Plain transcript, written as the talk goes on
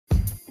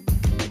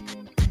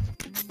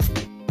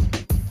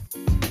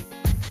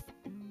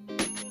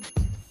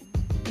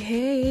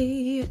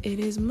Hey, it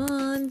is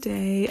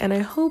Monday, and I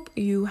hope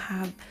you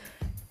have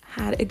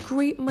had a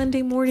great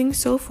Monday morning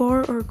so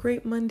far, or a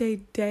great Monday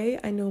day.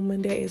 I know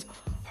Monday is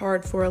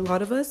hard for a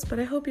lot of us,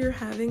 but I hope you're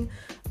having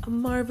a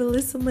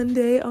marvelous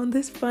Monday on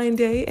this fine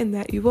day, and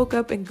that you woke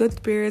up in good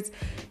spirits,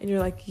 and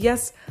you're like,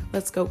 yes,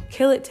 let's go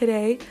kill it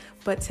today.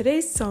 But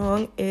today's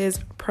song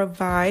is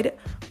Provide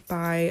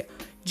by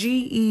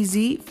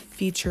G-Eazy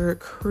feature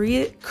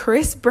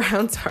Chris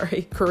Brown,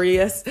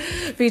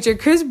 featured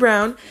Chris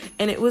Brown,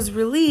 and it was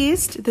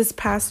released this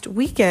past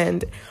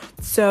weekend.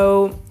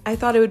 So I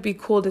thought it would be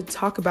cool to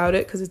talk about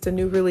it because it's a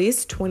new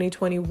release,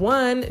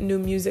 2021, new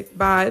music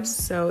vibes.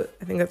 So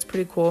I think that's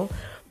pretty cool.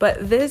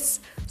 But this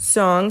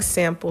song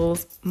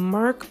samples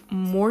Mark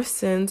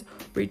Morson's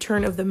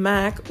Return of the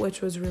Mac,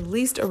 which was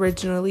released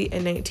originally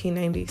in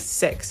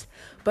 1996.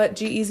 But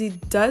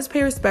G-Eazy does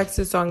pay respects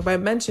to the song by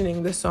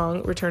mentioning the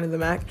song Return of the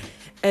Mac,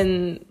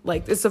 and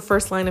it's the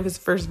first line of his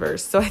first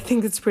verse. So I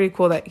think it's pretty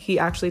cool that he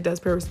actually does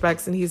pay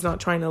respects, and he's not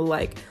trying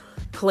to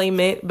claim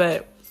it,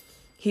 but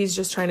he's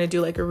just trying to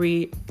do a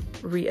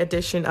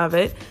re-edition of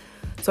it.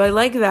 So I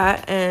like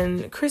that.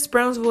 And Chris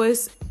Brown's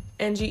voice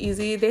and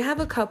G-Eazy, they have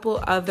a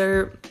couple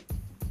other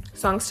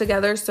songs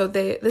together, so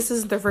this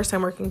isn't their first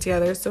time working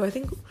together, so I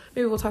think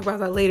maybe we'll talk about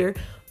that later.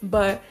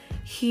 But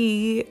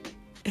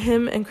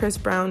him and Chris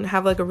Brown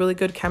have a really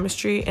good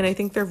chemistry, and I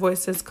think their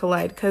voices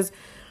collide because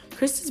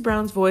Chris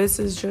Brown's voice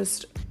is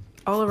just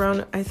all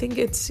around. I think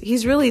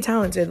he's really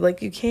talented.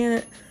 You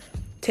can't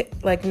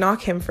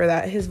knock him for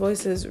that. His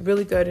voice is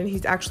really good, and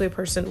he's actually a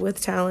person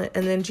with talent.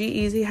 And then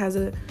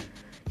G-Eazy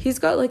he's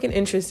got an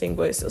interesting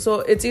voice.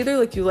 So it's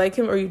either you like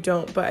him or you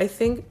don't. But I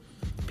think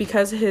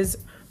because his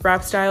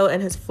rap style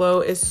and his flow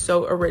is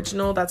so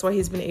original, that's why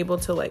he's been able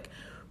to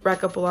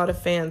rack up a lot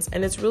of fans,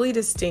 and it's really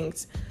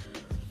distinct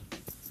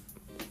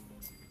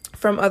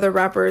from other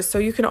rappers, so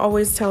you can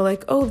always tell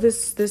oh,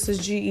 this is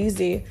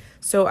G-Eazy.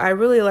 So I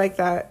really like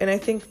that, and I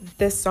think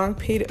this song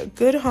paid a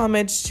good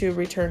homage to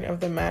Return of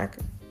the Mac.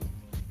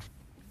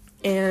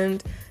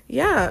 And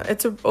yeah,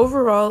 it's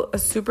overall a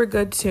super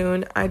good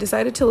tune. I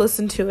decided to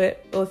listen to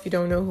it, well, if you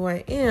don't know who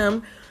I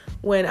am,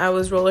 when I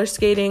was roller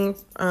skating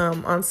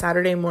on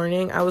Saturday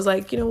morning. I was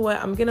like, you know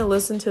what, I'm gonna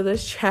listen to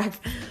this track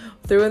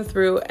through and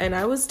through, and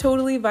I was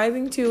totally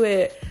vibing to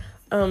it.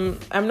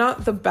 I'm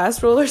not the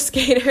best roller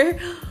skater,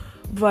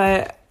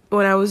 but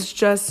when I was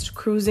just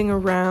cruising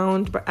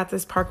around at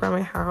this park around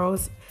my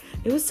house,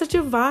 it was such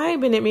a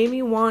vibe, and it made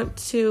me want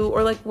to,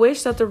 or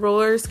wish that the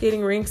roller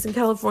skating rinks in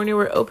California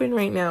were open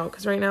right now,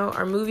 because right now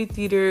our movie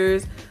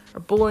theaters, our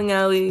bowling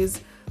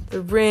alleys,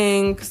 the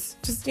rinks,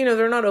 just,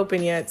 they're not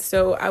open yet.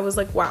 So I was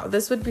like, wow,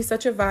 this would be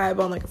such a vibe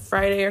on a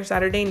Friday or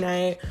Saturday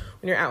night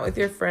when you're out with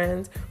your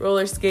friends,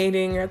 roller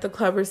skating, or at the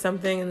club or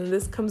something, and then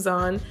this comes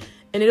on,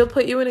 and it'll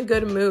put you in a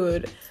good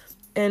mood.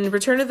 And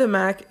Return of the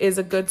Mac is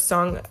a good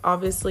song,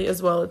 obviously,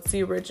 as well. It's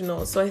the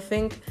original. So I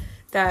think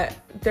that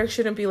there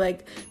shouldn't be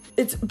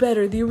it's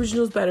better, the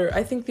original's better.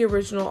 I think the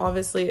original,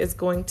 obviously, is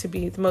going to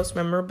be the most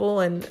memorable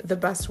and the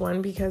best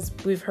one because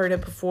we've heard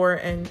it before,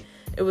 and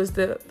it was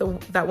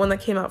that one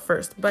that came out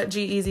first. But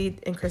G-Eazy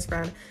and Chris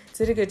Brown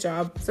did a good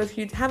job. So if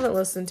you haven't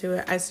listened to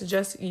it, I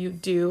suggest you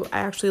do. I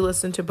actually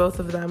listened to both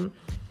of them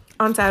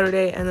on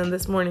Saturday and then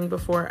this morning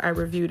before I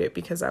reviewed it,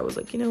 because I was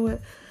like, you know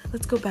what,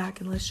 let's go back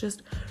and let's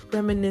just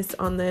reminisce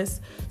on this.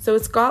 So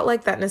it's got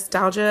that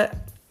nostalgia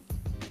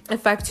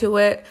effect to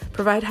it.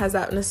 Provide has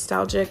that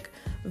nostalgic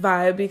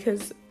vibe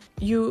because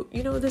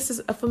this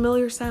is a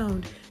familiar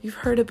sound. You've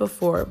heard it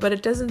before, but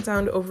it doesn't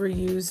sound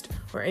overused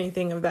or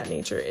anything of that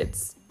nature.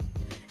 It's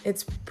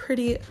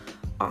pretty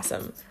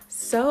awesome.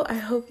 So I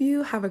hope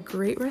you have a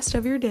great rest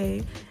of your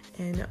day,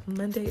 and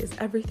Monday is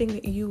everything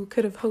that you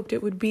could have hoped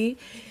it would be.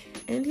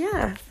 And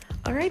yeah,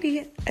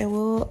 alrighty, I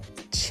will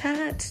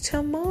chat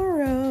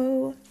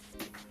tomorrow.